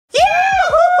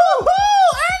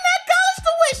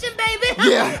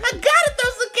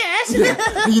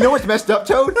You know what's messed up,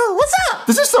 Toad? Oh, what's up?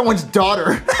 This is someone's daughter.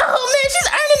 Oh, man, she's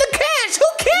earning the cash. Who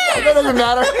cares? That doesn't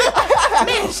matter.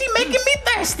 Man, she making me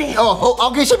thirsty. Oh,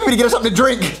 I'll get Chef Pee-Pee to get us something to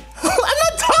drink. I'm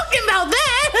not talking about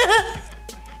that.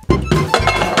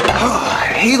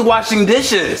 He's washing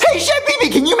dishes. Hey, Chef Pee-Pee,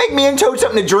 can you make me and Toad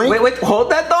something to drink? Wait,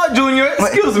 hold that thought, Junior.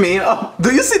 Excuse me.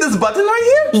 Do you see this button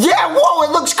right here? Yeah, whoa,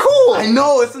 it looks cool. I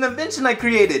know, it's an invention I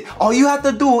created. All you have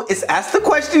to do is ask the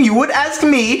question you would ask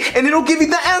me, and it'll give you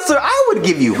the answer I would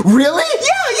give you. Really?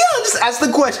 Yeah, just ask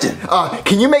the question.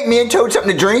 Can you make me and Toad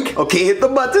something to drink? Okay, hit the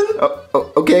button.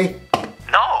 Okay.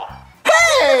 No.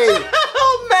 Hey!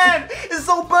 Oh man, it's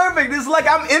so perfect. It's like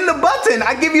I'm in the button.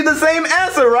 I give you the same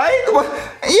answer, right?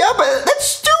 Yeah, but that's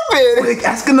stupid. Wait,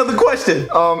 ask another question.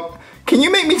 Can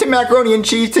you make me some macaroni and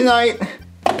cheese tonight?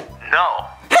 No.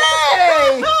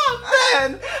 Hey! Oh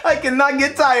man, I cannot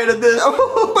get tired of this.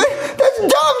 But that's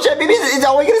dumb, Chef Pee-Pee. Is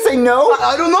always gonna say no?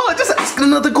 I don't know. Just ask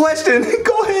another question.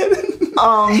 Go ahead.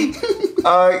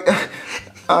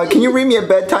 Can you read me a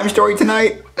bedtime story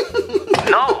tonight?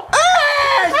 No.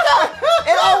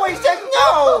 It always says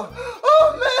no.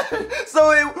 Oh man.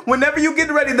 So whenever you get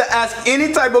ready to ask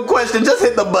any type of question, just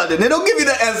hit the button. It'll give you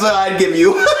the answer I'd give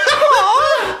you.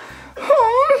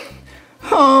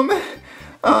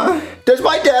 Does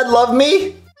my dad love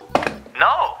me?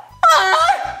 No.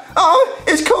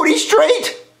 Is Cody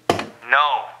straight?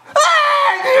 No.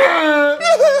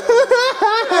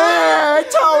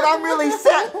 Toad, I'm really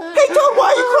sad. Hey, Toad, why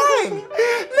are you crying?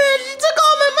 Man, she took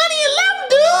all my money and left,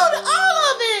 dude. All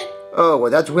of it. Oh,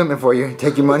 well, that's women for you.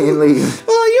 Take your money and leave.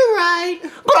 Well, you're right.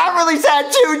 But I'm really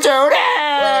sad too, Toad.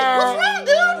 What's wrong,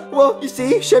 dude? Well, you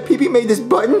see, Chef Pee-Pee made this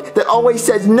button that always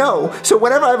says no. So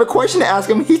whenever I have a question to ask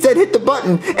him, he said hit the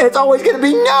button, and it's always gonna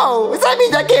be no. So that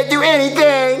means I can't do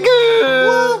anything.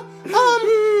 Well,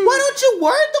 why don't you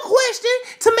word the question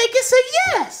to make it say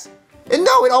yes? And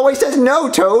no, it always says no,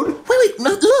 Toad. Wait,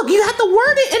 look, you have to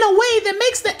word it in a way that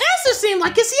makes the answer seem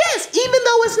like it's yes, even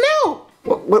though it's no.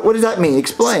 What does that mean?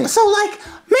 Explain. So like,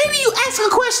 maybe you ask a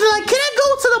question like, can I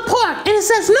go to the park? And it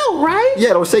says no, right? Yeah,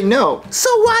 it'll say no. So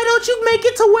why don't you make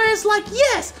it to where it's like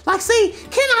yes? Like say,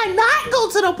 can I not go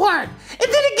to the park? And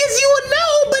then it gives you a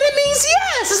no, but it means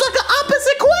yes. It's like an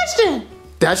opposite question.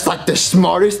 That's like the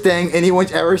smartest thing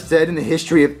anyone's ever said in the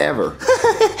history of ever.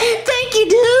 Thank you,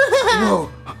 dude. Whoa.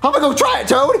 I'm gonna go try it,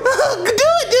 Toad. Do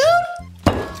it, dude.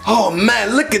 Oh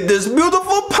man, look at this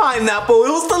beautiful pineapple. It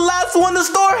was the last one the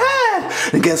store had.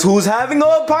 And guess who's having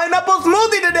a pineapple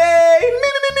smoothie today?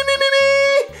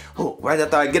 Me. Oh, right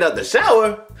after I get out the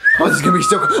shower. Oh, this is gonna be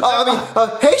so cool.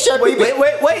 Hey, Chef Pee-Pee.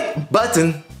 Wait.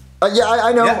 Button. Yeah,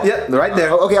 I know. Yeah, right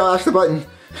there. Okay, I'll ask the button.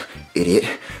 Idiot.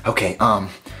 Okay,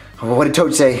 what did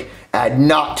Toad say? Add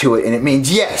not to it, and it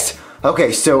means yes.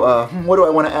 Okay, so, what do I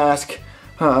want to ask?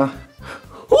 Oh,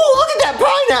 look at that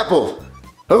pineapple!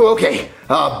 Oh, okay.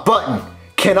 Button.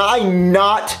 Can I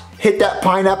not hit that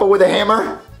pineapple with a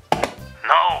hammer?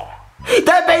 No.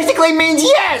 That basically means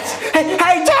yes! Hey,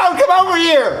 Toad, come over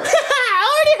here! I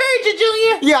already heard you,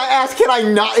 Junior. Yeah, I asked, can I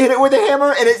not hit it with a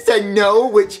hammer? And it said no,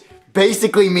 which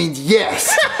basically means yes.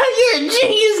 You're a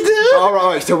genius, dude. All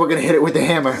right, so we're gonna hit it with the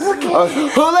hammer. Okay.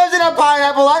 Who lives in a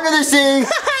pineapple under the sea?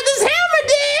 This hammer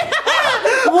did.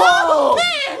 Whoa! Oh,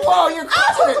 man. Whoa, you're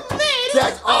crushing it. Oh, man.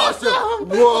 That's awesome.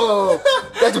 Whoa!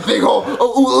 That's a big hole.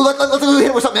 Let's hit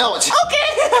it with something else.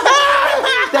 Okay.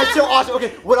 That's so awesome.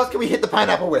 Okay, what else can we hit the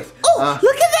pineapple with? Oh,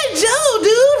 look at that Jello,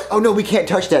 dude. Oh no, we can't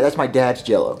touch that. That's my dad's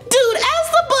Jello. Dude,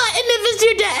 ask the button if it's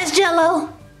your dad's Jello.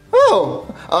 Oh,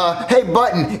 hey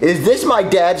button, is this my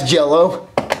dad's Jello?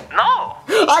 No.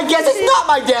 I guess it's not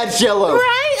my dad's Jello.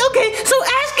 Right? Okay, so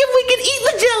ask if we can eat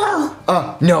the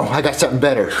Jello. No, I got something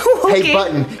better. Okay. Hey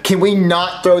button, can we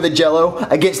not throw the Jello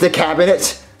against the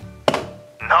cabinets?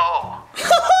 No.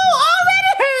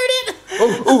 Already heard it.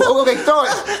 Oh, okay, throw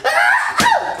it.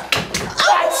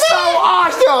 That's so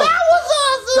awesome. That was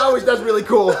awesome. That's really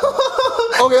cool.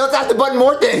 Okay, let's ask the button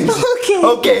more things.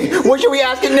 Okay, what should we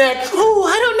ask it next? Oh,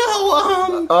 I don't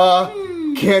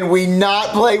know. Can we not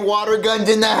play water guns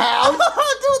in the house? Dude,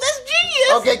 that's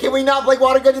genius. Okay, can we not play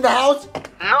water guns in the house?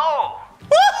 No.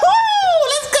 Woohoo!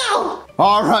 Let's go.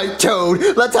 All right,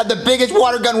 Toad, let's have the biggest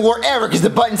water gun war ever because the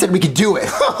button said we could do it. Okay,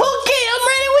 I'm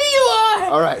ready when you are.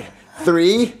 All right,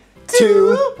 3,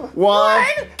 2, 1,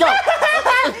 go.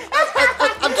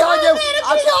 I'm killing you.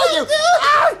 I'm killing you.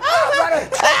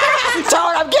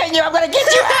 Toad, I'm getting you. I'm gonna get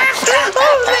you.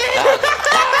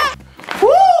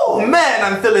 Woo, man,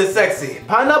 I'm feeling sexy.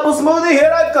 Pineapple smoothie,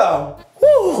 here I come.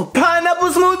 Woo, pineapple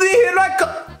smoothie, here I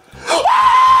come.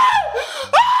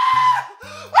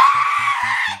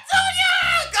 Junior,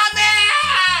 come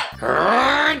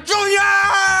here! Junior!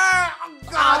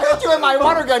 I'll hit you with my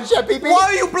water gun, Chef Pee Pee. Why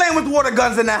are you playing with water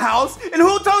guns in the house? And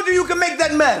who told you you can make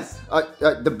that mess?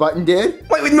 The button did?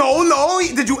 Wait, no.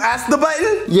 Did you ask the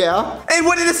button? Yeah. And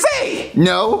what did it say?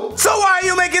 No. So why are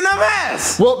you making a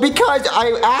mess? Well, because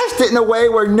I asked it in a way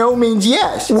where no means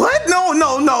yes. What? No.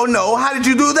 How did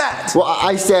you do that? Well,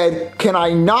 I said, can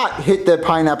I not hit the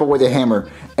pineapple with a hammer?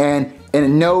 And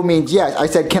no means yes. I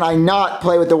said, can I not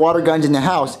play with the water guns in the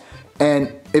house?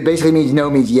 And it basically means no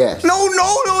means yes. No,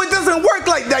 it doesn't work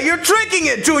like that. You're tricking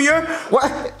it, Junior. What?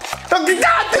 God,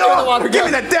 give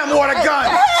me that damn water gun.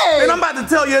 Hey. And I'm about to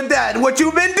tell your dad what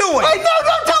you've been doing. Hey, no,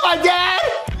 don't tell my dad.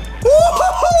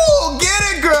 Woo-hoo-hoo! Get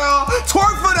it, girl.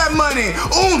 Twerk for that money.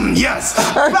 Yes.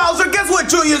 Bowser, guess what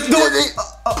Junior's doing?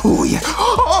 Oh, yeah.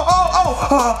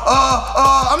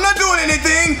 I'm not doing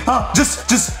anything. Just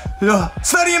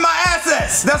studying my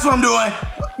assets. That's what I'm doing.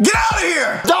 Get out of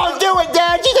here! Don't do it,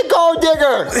 Dad. She's a gold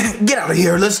digger. Get out of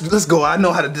here. Let's go. I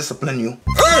know how to discipline you.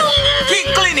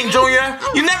 Keep cleaning, Junior.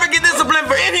 You never get disciplined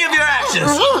for any of your actions.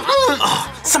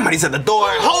 Somebody's at the door.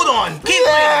 Hold on. Keep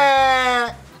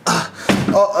cleaning.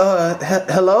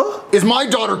 Hello? Is my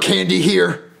daughter Candy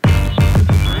here?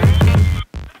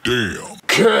 Damn.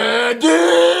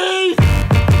 Candy!